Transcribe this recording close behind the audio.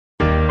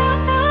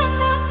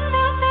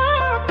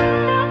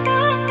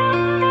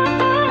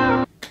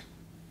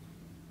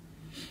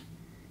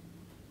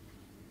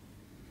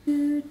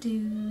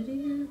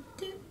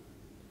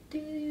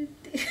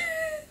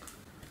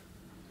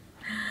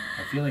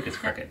feel like it's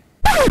crooked.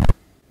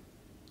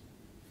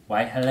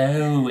 Why,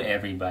 hello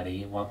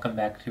everybody. Welcome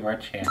back to our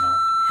channel.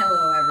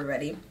 Hello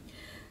everybody.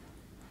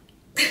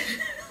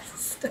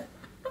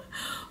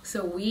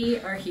 So we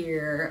are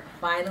here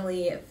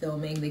finally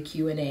filming the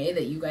Q&A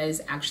that you guys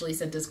actually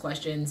sent us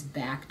questions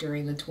back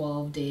during the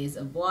 12 days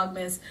of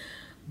Vlogmas,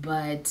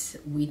 but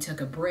we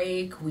took a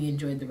break. We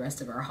enjoyed the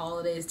rest of our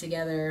holidays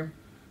together.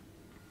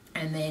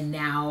 And then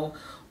now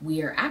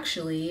we are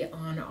actually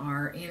on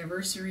our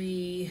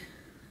anniversary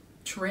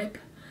trip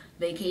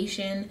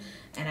vacation,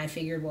 and I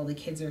figured while the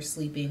kids are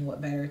sleeping,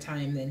 what better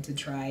time than to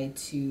try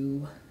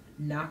to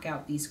knock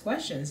out these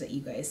questions that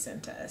you guys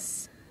sent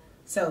us.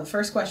 So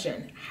first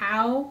question,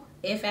 how,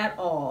 if at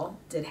all,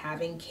 did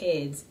having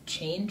kids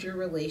change your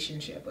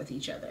relationship with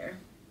each other?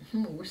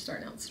 We're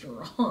starting out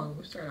strong.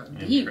 We're starting out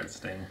deep.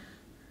 Interesting.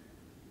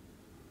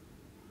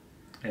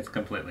 It's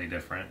completely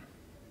different.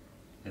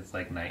 It's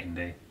like night and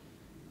day.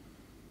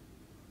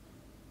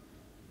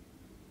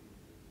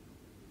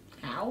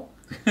 How?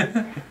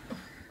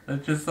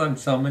 It's just on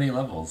so many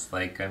levels.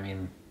 Like, I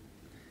mean,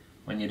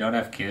 when you don't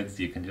have kids,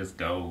 you can just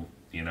go,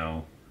 you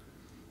know,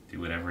 do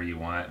whatever you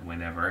want,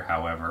 whenever,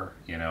 however,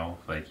 you know,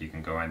 like you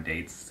can go on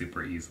dates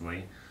super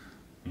easily,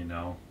 you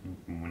know.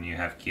 When you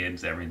have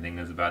kids, everything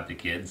is about the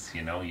kids,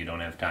 you know, you don't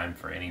have time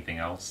for anything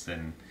else,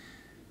 and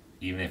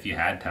even if you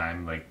had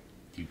time, like,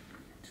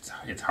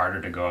 it's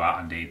harder to go out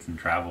on dates and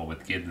travel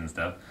with kids and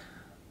stuff.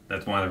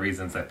 That's one of the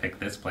reasons I picked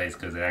this place,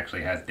 because it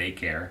actually has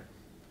daycare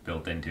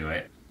built into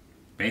it.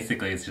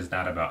 Basically, it's just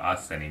not about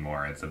us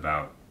anymore. It's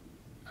about,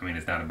 I mean,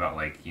 it's not about,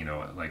 like, you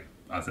know, like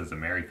us as a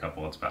married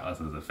couple. It's about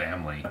us as a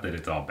family. Not that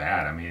it's all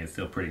bad. I mean, it's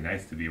still pretty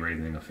nice to be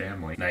raising a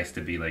family. It's nice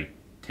to be, like,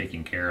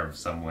 taking care of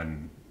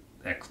someone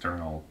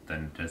external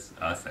than just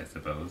us, I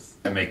suppose.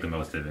 I make the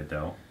most of it,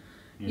 though.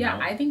 Yeah,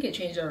 I think it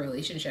changed our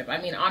relationship.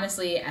 I mean,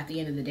 honestly, at the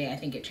end of the day, I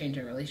think it changed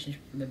our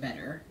relationship for the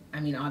better.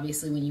 I mean,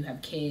 obviously, when you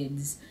have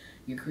kids,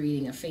 you're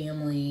creating a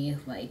family.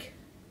 Like,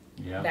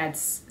 yeah,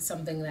 that's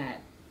something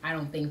that I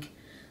don't think,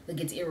 like,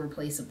 it's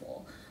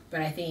irreplaceable.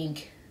 But I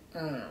think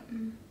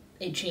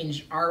it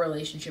changed our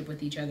relationship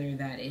with each other,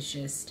 that it's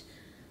just,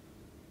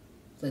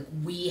 like,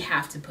 we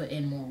have to put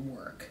in more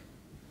work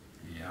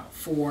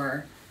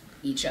for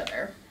each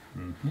other.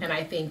 Mm-hmm. And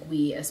I think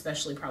we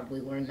especially probably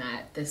learned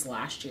that this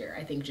last year.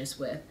 I think just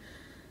with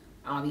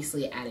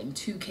obviously adding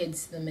 2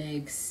 kids to the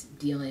mix,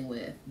 dealing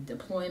with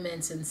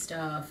deployments and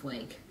stuff,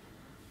 like,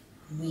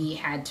 we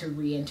had to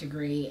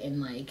reintegrate,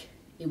 and, like,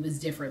 it was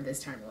different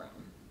this time around.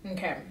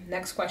 Okay,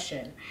 next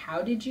question.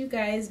 How did you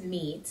guys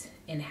meet,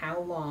 and how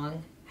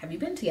long have you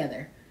been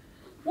together?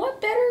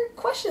 What better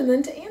question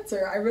than to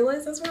answer? I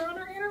realize as we're on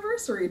our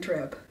anniversary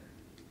trip.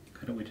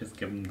 Couldn't we just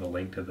give them the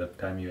link to the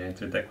time you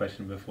answered that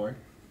question before?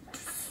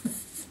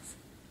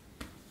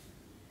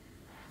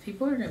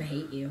 People are gonna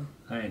hate you.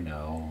 I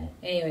know.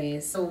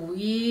 Anyways, so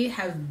we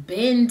have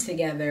been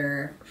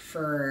together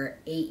for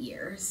 8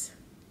 years.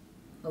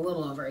 A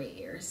little over 8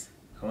 years.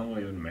 How long have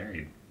we been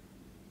married?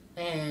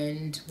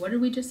 And what did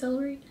we just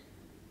celebrate?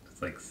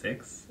 It's like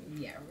 6?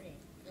 Yeah,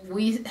 right.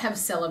 We have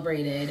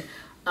celebrated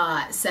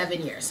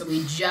 7 years. So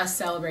we just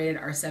celebrated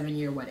our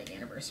 7-year wedding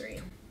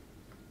anniversary.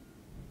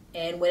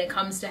 And when it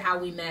comes to how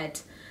we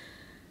met,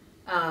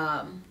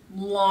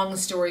 long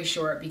story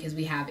short, because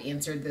we have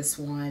answered this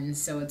one,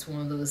 so it's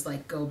one of those,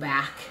 like, go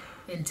back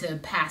into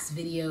past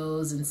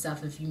videos and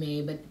stuff if you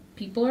may, but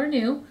people are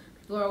new.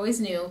 People are always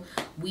new.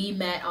 We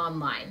met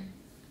online.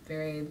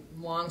 Very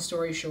long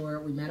story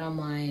short, we met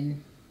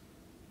online.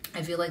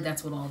 I feel like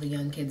that's what all the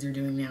young kids are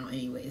doing now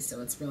anyways,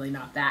 so it's really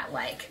not that,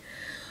 like,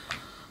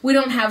 we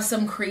don't have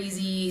some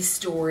crazy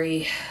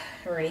story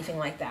or anything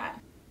like that.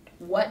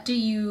 What do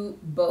you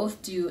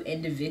both do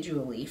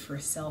individually for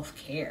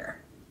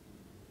self-care?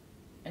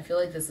 I feel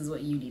like this is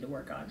what you need to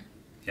work on.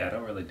 Yeah, I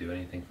don't really do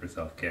anything for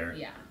self-care.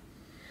 Yeah.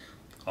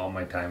 All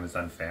my time is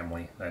on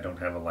family. I don't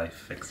have a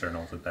life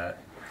external to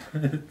that.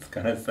 It's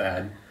kind of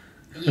sad.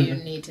 You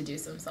need to do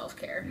some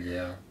self-care.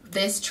 Yeah.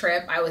 This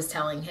trip, I was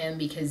telling him,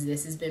 because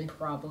this has been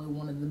probably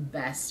one of the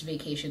best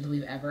vacations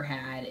we've ever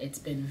had. It's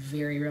been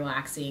very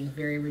relaxing,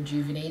 very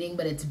rejuvenating,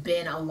 but it's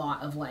been a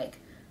lot of, like,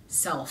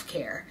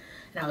 self-care.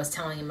 And I was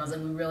telling him, I was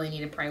like, we really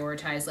need to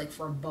prioritize, like,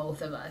 for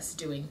both of us,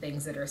 doing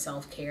things that are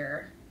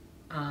self-care.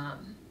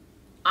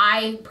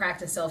 I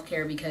practice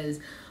self-care because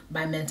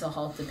my mental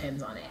health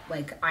depends on it.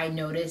 Like, I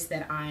notice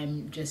that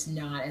I'm just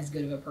not as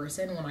good of a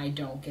person when I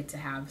don't get to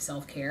have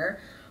self-care.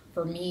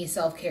 For me,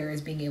 self-care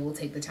is being able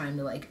to take the time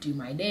to, like, do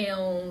my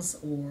nails,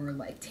 or,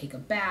 like, take a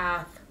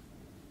bath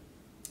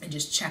and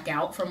just check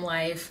out from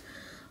life,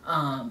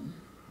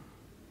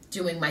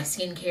 doing my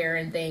skincare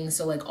and things.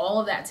 So, like, all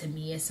of that to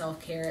me is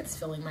self-care. It's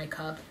filling my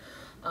cup.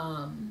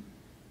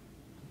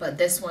 But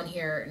this one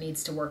here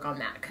needs to work on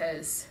that,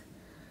 because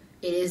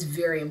it is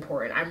very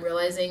important. I'm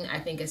realizing, I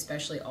think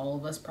especially all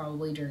of us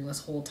probably during this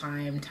whole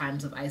time,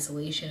 times of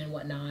isolation and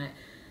whatnot,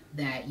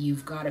 that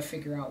you've got to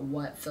figure out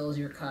what fills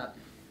your cup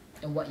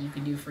and what you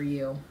can do for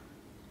you.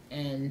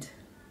 And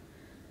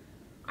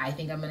I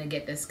think I'm going to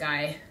get this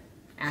guy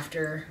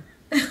after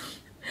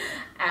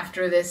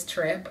after this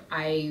trip.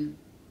 I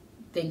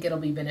think it'll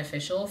be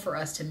beneficial for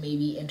us to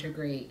maybe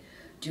integrate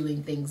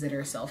doing things that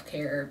are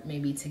self-care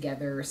maybe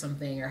together or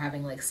something, or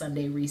having like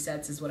Sunday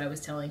resets is what I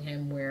was telling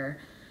him, where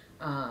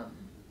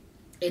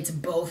it's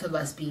both of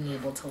us being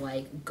able to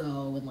like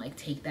go and like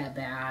take that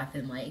bath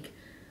and like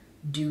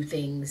do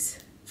things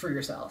for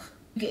yourself.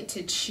 You get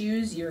to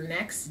choose your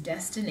next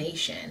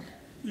destination.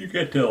 You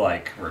get to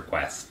like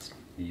request.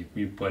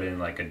 You put in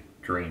like a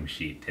dream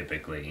sheet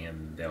typically,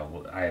 and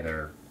they'll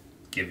either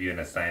give you an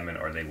assignment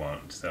or they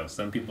won't. So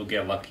some people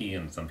get lucky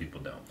and some people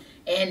don't.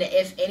 And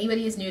if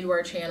anybody is new to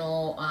our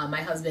channel,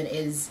 my husband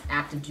is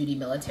active duty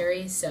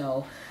military,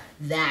 so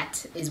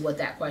that is what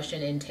that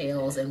question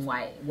entails, and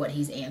what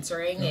he's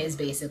answering is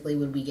basically,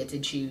 would we get to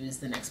choose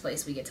the next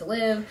place we get to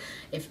live?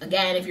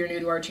 If you're new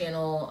to our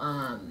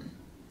channel,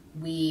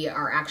 we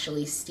are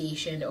actually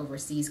stationed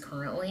overseas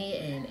currently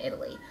in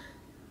Italy.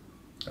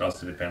 It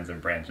also depends on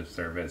branch of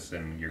service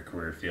and your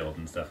career field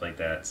and stuff like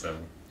that, so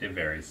it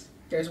varies.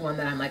 There's one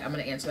that I'm like, I'm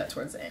going to answer that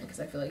towards the end,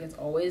 because I feel like it's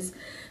always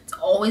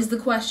the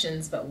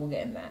questions, but we'll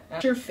get in that.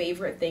 What's your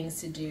favorite things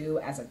to do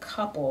as a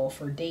couple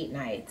for date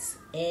nights,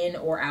 in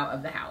or out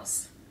of the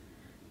house?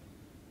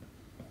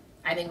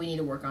 I think we need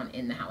to work on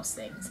in the house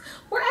things.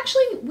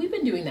 We've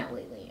been doing that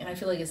lately, and I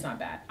feel like it's not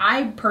bad.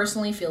 I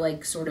personally feel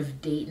like sort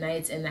of date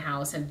nights in the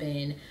house have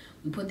been,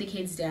 we put the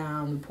kids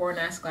down, we pour a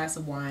nice glass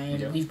of wine.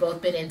 Yeah. We've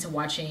both been into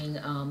watching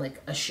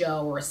like a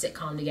show or a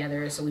sitcom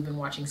together, so we've been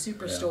watching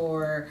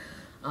Superstore.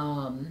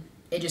 Yeah.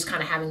 And just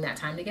kind of having that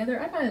time together.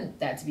 I find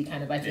that to be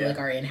kind of, I feel like,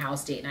 our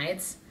in-house date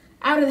nights.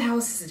 Out of the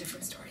house is a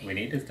different story. We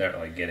need to start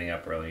like getting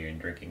up earlier and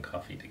drinking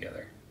coffee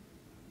together.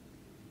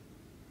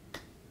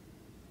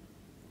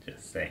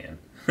 Just saying.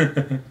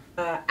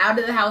 Out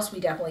of the house, we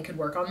definitely could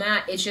work on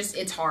that.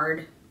 It's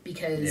hard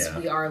because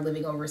we are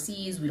living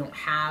overseas. We don't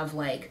have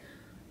like,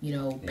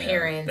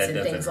 parents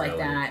and things like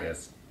that.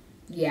 Exist.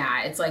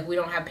 Yeah, it's like we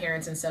don't have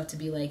parents and stuff to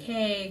be like,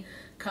 hey,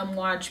 come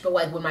watch. But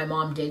like when my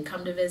mom did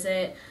come to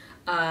visit,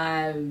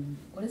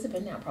 what has it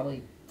been now?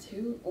 Probably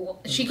 2? Well,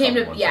 she came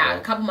to,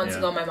 a couple months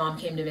ago, my mom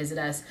came to visit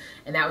us,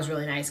 and that was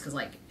really nice because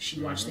like she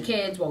watched the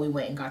kids while we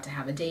went and got to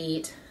have a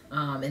date.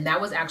 And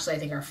that was actually, I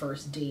think, our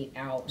first date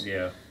out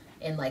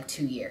in like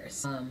 2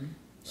 years.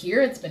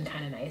 Here it's been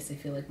kind of nice. I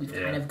feel like we've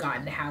kind of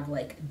gotten to have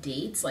like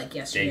dates. Like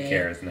yesterday,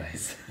 daycare is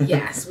nice.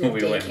 Yes, we have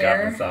we went and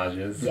got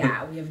massages.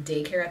 Yeah, we have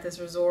daycare at this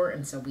resort,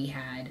 and so we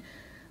had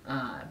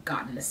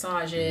gotten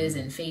massages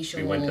and facials.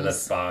 We went to the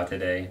spa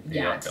today.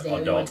 Today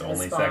adult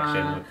only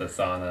section with the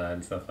sauna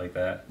and stuff like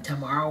that.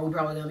 Tomorrow we're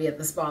probably going to be at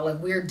the spa. Like,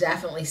 we're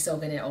definitely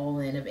soaking it all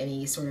in of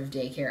any sort of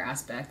daycare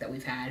aspect that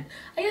we've had.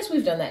 I guess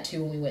we've done that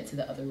too when we went to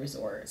the other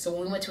resort. So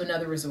when we went to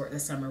another resort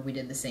this summer, we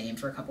did the same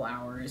for a couple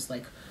hours.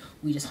 Like,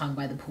 we just hung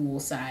by the pool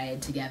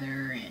side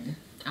together, and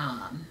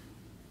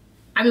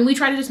I mean, we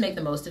try to just make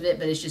the most of it,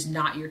 but it's just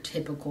not your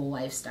typical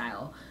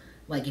lifestyle.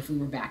 Like if we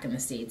were back in the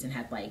States and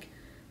had like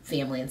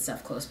family and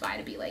stuff close by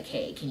to be like,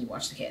 hey, can you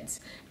watch the kids?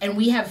 And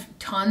we have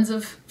tons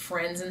of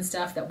friends and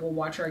stuff that will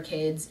watch our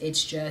kids.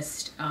 It's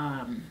just,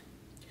 I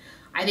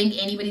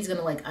think anybody's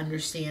gonna like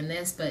understand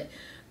this, but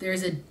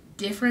there's a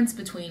difference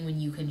between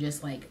when you can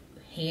just like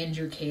hand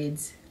your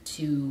kids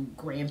to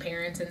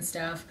grandparents and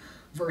stuff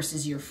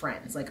versus your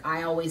friends. Like,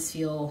 I always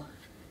feel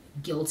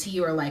guilty,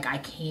 or like I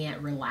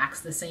can't relax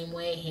the same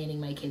way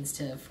handing my kids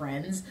to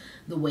friends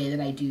the way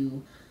that I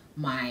do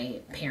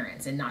my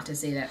parents. And not to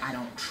say that I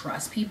don't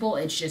trust people,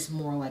 it's just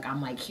more like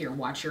I'm like, here,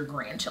 watch your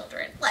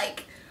grandchildren.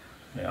 Like,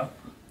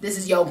 this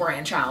is your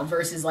grandchild,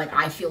 versus like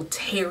I feel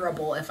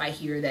terrible if I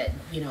hear that,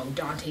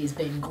 Dante's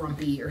been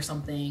grumpy or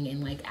something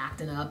and like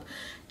acting up,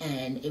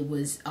 and it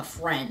was a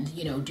friend,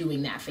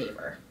 doing that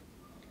favor.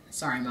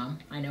 Sorry, Mom.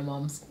 I know my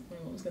mom's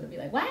gonna be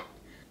like, what?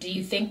 Do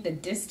you think the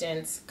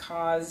distance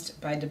caused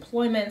by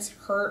deployments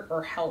hurt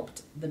or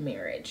helped the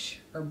marriage,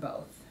 or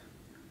both?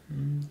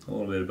 A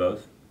little bit of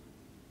both.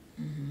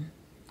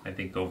 I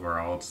think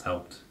overall it's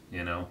helped, I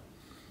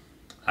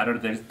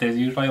don't know, there's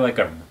usually like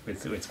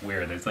it's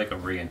weird, there's like a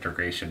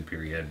reintegration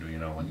period,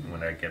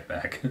 when I get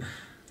back.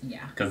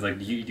 Yeah. Because like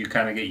you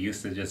kind of get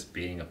used to just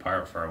being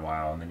apart for a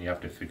while, and then you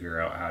have to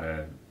figure out how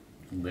to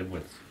live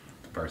with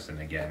the person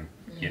again,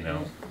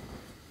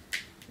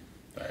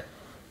 But,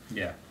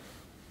 yeah.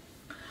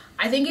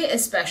 I think it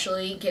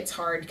especially gets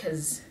hard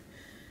because,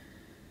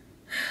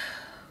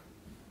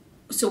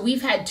 so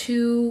we've had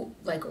 2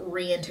 like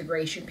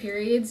reintegration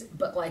periods,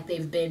 but like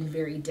they've been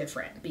very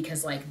different,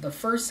 because like the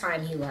first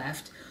time he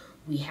left,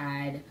 we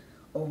had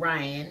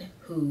Orion,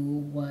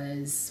 who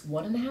was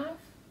 1.5,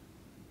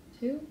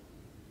 2?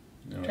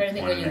 I'm trying to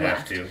think when you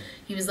left. 2.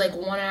 He was like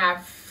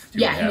 1.5.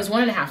 Yeah, he was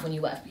 1.5 when you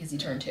left, because he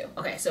turned 2.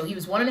 Okay, so he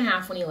was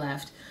 1.5 when he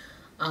left,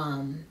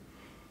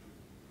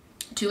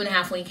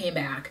 2.5 when he came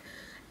back.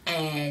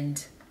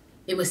 And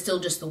it was still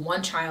just the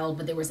one child,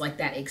 but there was like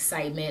that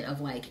excitement of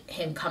like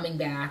him coming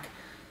back,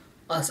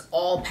 us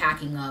all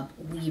packing up,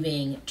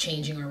 leaving,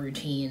 changing our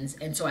routines.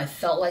 And so I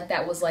felt like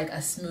that was like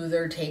a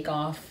smoother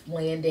takeoff,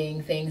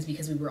 landing things,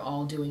 because we were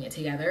all doing it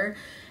together.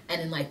 And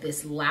then like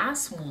this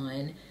last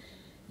one,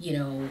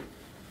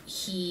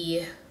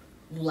 he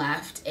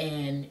left,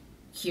 and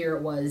here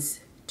it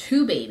was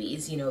 2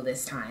 babies, you know,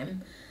 this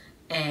time.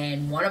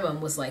 And one of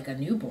them was like a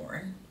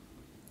newborn.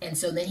 And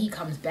so then he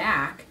comes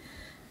back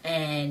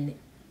and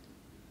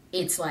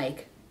it's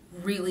like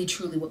really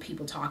truly what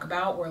people talk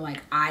about, where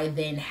like I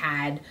then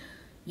had,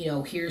 you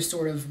know, here's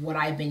sort of what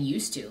I've been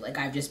used to. Like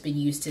I've just been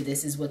used to,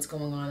 this is what's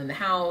going on in the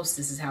house.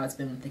 This is how it's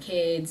been with the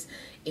kids.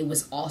 It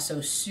was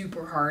also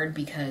super hard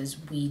because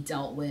we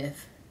dealt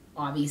with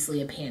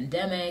obviously a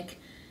pandemic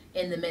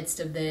in the midst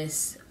of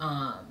this.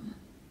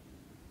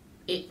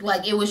 It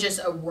was just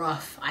a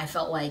rough, I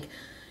felt like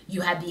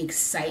you had the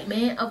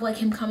excitement of like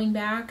him coming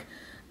back.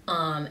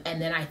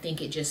 And then I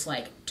think it just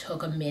like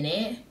took a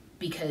minute,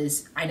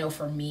 because I know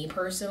for me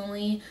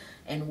personally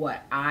and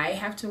what I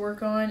have to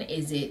work on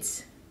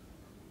is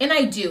and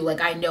I do,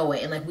 like, I know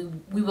it. And like,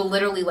 we will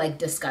literally like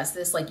discuss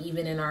this, like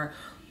even in our,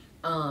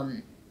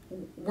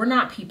 we're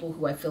not people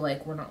who, I feel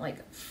like we're not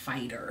like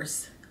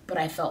fighters, but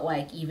I felt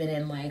like even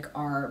in like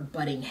our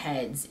butting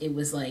heads, it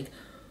was like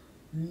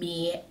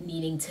me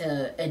needing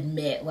to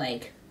admit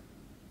like,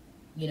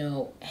 you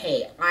know,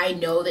 hey, I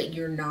know that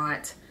you're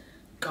not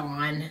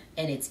gone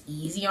and it's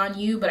easy on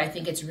you, but I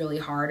think it's really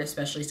hard,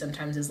 especially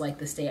sometimes as like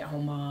the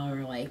stay-at-home mom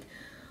or like,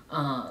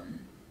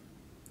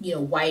 you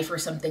know, wife or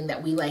something,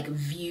 that we like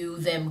view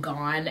them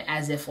gone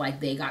as if like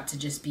they got to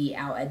just be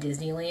out at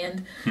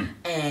Disneyland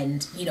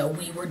and, you know,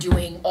 we were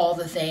doing all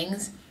the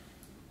things,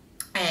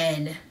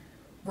 and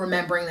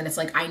remembering that it's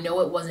like, I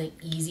know it wasn't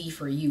easy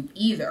for you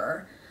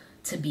either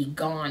to be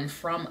gone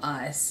from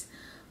us.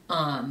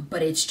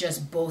 But it's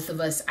just both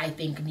of us, I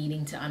think,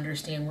 needing to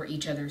understand where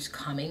each other's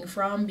coming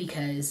from,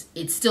 because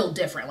it's still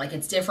different. Like,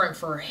 it's different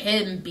for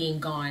him being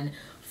gone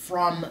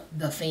from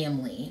the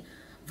family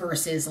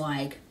versus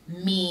like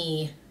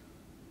me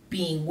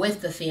being with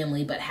the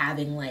family, but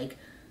having like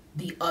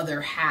the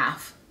other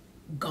half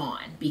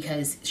gone,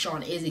 because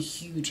Sean is a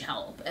huge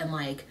help and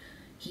like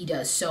he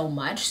does so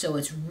much. So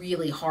it's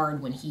really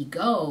hard when he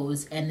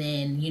goes, and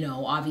then, you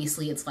know,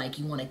 obviously it's like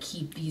you want to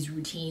keep these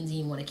routines and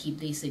you want to keep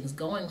these things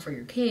going for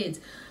your kids,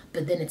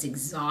 but then it's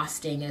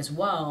exhausting as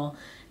well.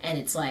 And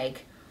it's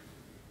like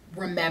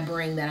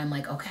remembering that I'm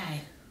like,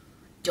 okay,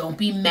 don't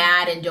be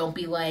mad and don't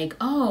be like,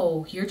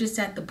 oh, you're just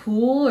at the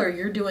pool or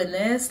you're doing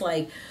this.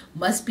 Like,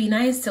 must be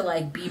nice to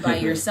like be by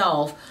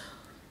yourself.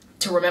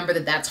 To remember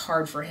that that's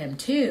hard for him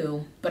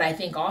too. But I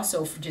think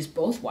also for just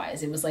both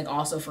wise, it was like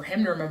also for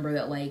him to remember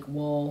that like,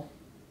 well,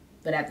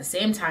 but at the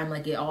same time,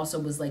 like it also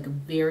was like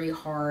very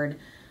hard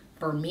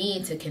for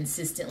me to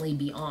consistently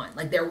be on.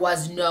 Like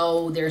there's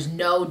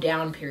no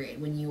down period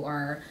when you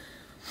are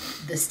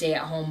the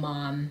stay-at-home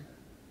mom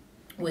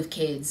with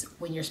kids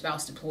when your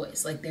spouse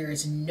deploys. Like there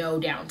is no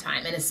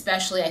downtime. And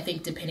especially I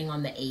think depending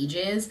on the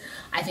ages,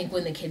 I think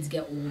when the kids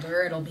get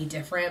older, it'll be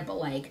different. But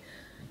like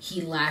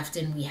he left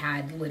and we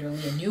had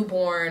literally a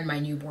newborn. My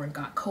newborn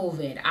got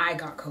COVID. I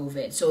got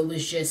COVID. So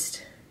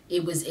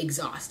it was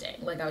exhausting.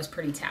 Like I was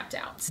pretty tapped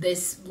out.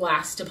 This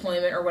last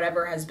deployment or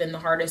whatever has been the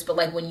hardest. But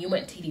like when you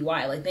went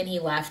TDY, like then he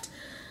left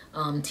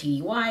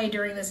TDY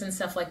during this and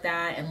stuff like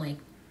that. And like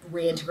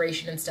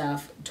reintegration and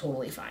stuff,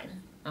 totally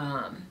fine.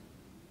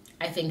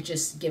 I think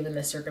just given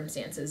the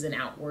circumstances and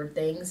outward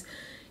things,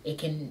 it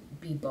can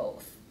be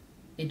both.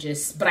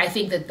 But I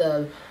think that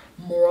the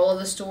moral of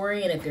the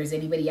story, and if there's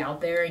anybody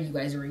out there and you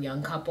guys are a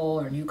young couple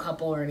or new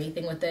couple or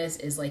anything with this,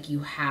 is like you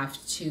have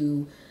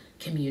to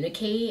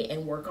communicate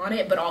and work on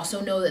it, but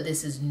also know that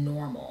this is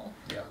normal.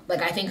 Yeah.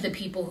 Like I think the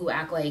people who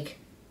act like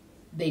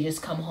they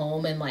just come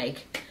home and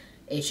like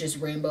it's just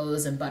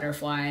rainbows and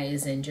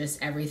butterflies and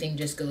just everything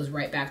just goes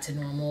right back to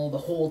normal the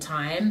whole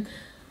time,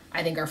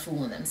 I think are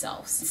fooling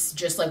themselves. It's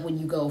just like when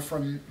you go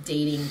from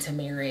dating to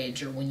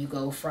marriage, or when you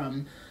go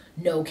from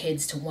no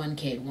kids to one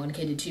kid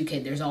to 2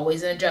 kids. There's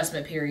always an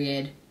adjustment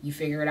period. You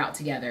figure it out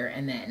together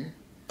and then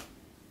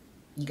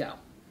you go.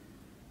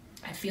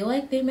 I feel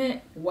like they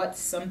meant what's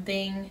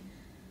something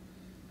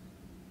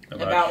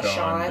about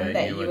Sean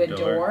that you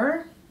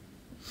adore?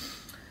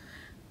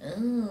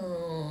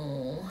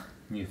 Oh.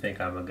 You think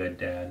I'm a good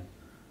dad?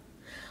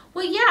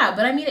 Well, yeah,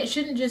 but I mean, it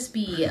shouldn't just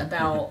be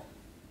about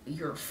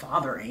your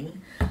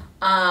fathering.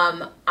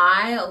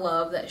 I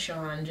love that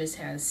Sean just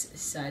has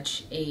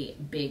such a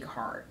big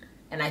heart.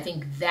 And I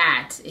think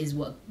that is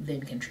what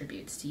then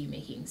contributes to you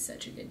making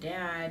such a good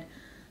dad,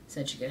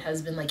 such a good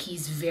husband. Like,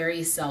 he's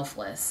very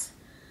selfless.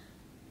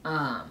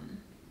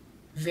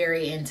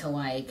 Very into,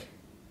 like,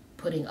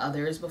 putting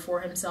others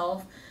before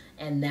himself.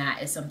 And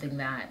that is something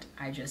that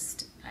I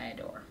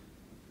adore.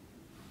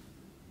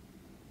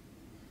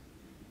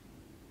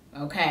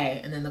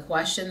 Okay, and then the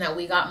question that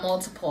we got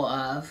multiple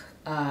of,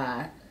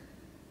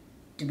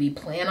 do we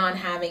plan on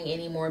having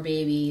any more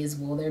babies?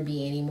 Will there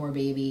be any more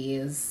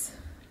babies?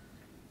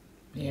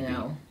 You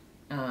know,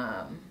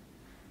 are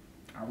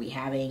we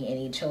having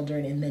any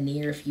children in the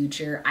near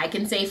future? I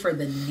can say for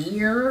the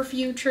near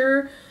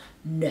future,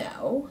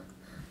 no.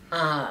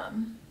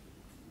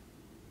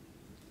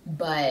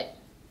 But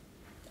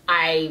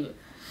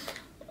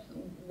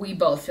we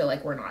both feel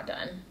like we're not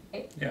done.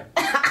 Yeah.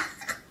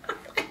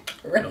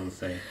 Right. Feel the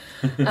same.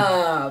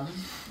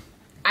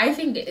 I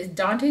think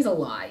Dante's a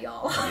lot,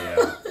 y'all.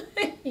 Yeah.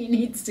 he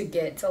needs to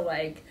get to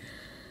like,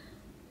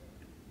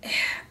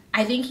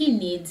 I think he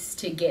needs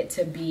to get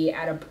to be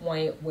at a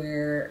point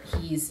where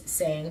he's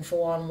saying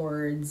full-on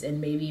words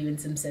and maybe even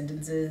some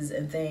sentences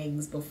and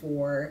things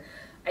before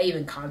I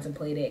even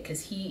contemplate it,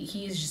 because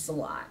he's just a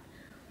lot.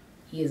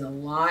 He has a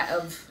lot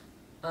of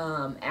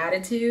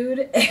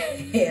attitude,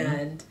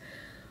 and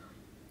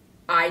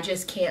I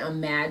just can't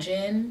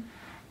imagine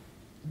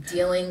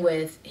dealing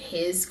with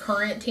his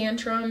current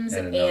tantrums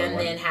and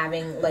then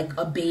having like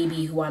a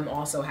baby who I'm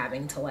also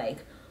having to like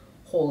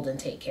hold and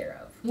take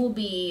care of.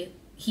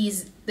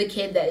 He's the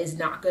kid that is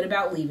not good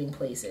about leaving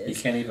places. He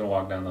can't even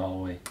walk down the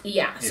hallway.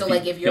 Yeah, so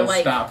like if you're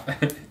like... stop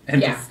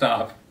and just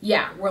stop.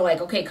 Yeah, we're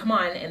like, okay, come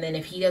on. And then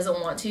if he doesn't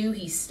want to,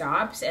 he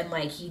stops. And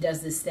like he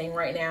does this thing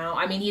right now.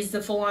 I mean, he's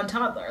the full-on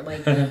toddler.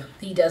 Like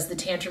he does the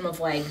tantrum of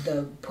like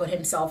the put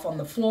himself on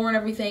the floor and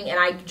everything. And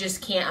I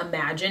just can't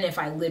imagine if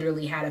I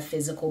literally had a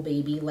physical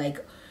baby like,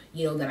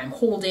 you know, that I'm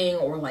holding,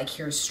 or like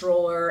here's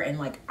stroller, and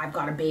like I've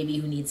got a baby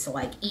who needs to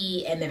like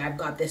eat, and then I've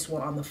got this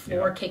one on the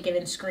floor kicking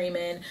and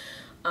screaming.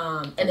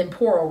 And then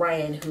poor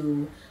Orion,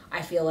 who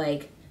I feel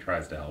like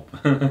tries to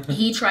help.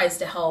 He tries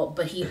to help,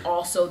 but he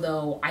also,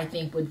 though, I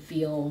think would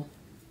feel...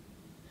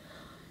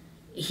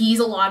 He's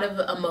a lot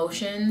of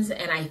emotions,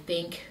 and I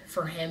think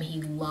for him,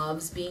 he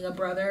loves being a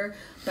brother.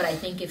 But I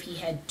think if he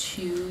had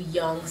two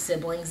young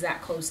siblings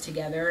that close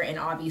together, and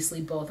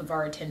obviously both of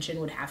our attention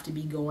would have to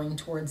be going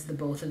towards the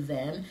both of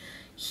them,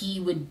 he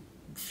would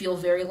feel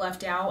very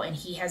left out. And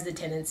he has the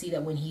tendency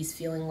that when he's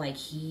feeling like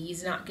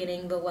he's not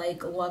getting the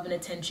like love and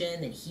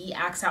attention, that he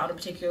acts out in a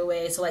particular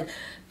way. So like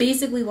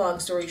basically, long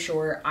story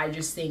short, I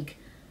just think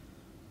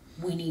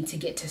we need to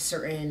get to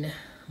certain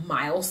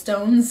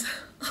milestones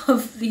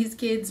of these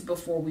kids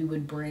before we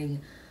would bring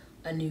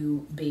a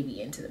new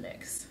baby into the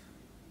mix.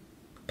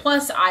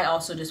 Plus I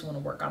also just want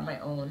to work on my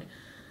own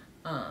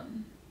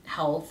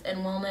health and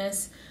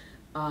wellness.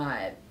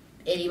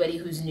 Anybody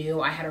who's new,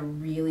 I had a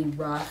really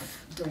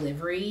rough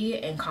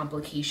delivery and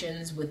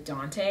complications with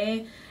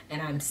Dante,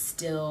 and I'm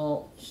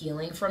still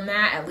healing from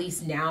that. At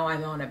least now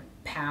I'm on a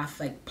path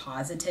like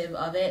positive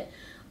of it,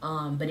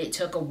 but it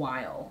took a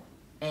while.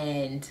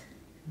 And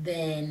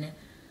then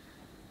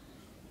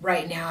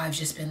right now I've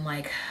just been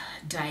like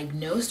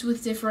diagnosed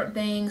with different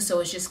things, so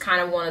it's just kind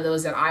of one of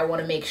those that I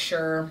want to make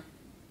sure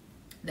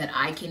that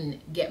I can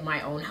get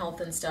my own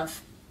health and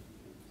stuff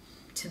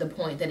to the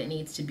point that it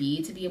needs to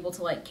be able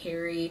to like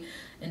carry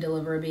and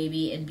deliver a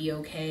baby and be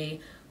okay.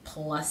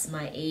 Plus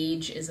my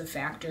age is a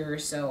factor,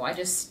 so I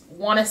just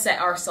want to set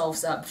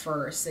ourselves up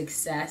for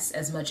success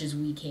as much as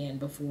we can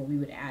before we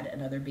would add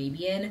another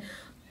baby in.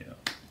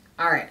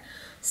 All right,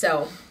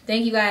 so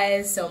thank you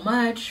guys so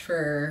much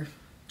for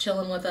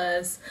chilling with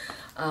us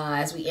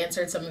as we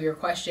answered some of your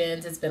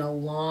questions. It's been a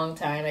long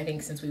time, I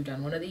think, since we've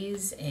done one of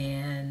these,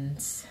 and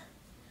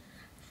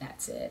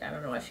that's it. I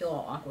don't know. I feel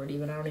all awkward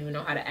even. I don't even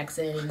know how to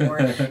exit anymore,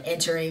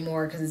 enter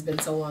anymore, because it's been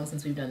so long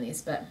since we've done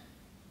these. But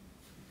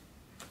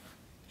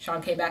Sean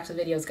came back to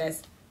the videos,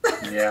 guys.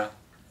 Yeah.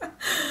 All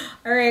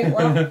right.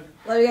 Well,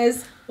 love you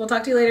guys. We'll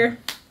talk to you later.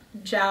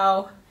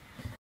 Ciao.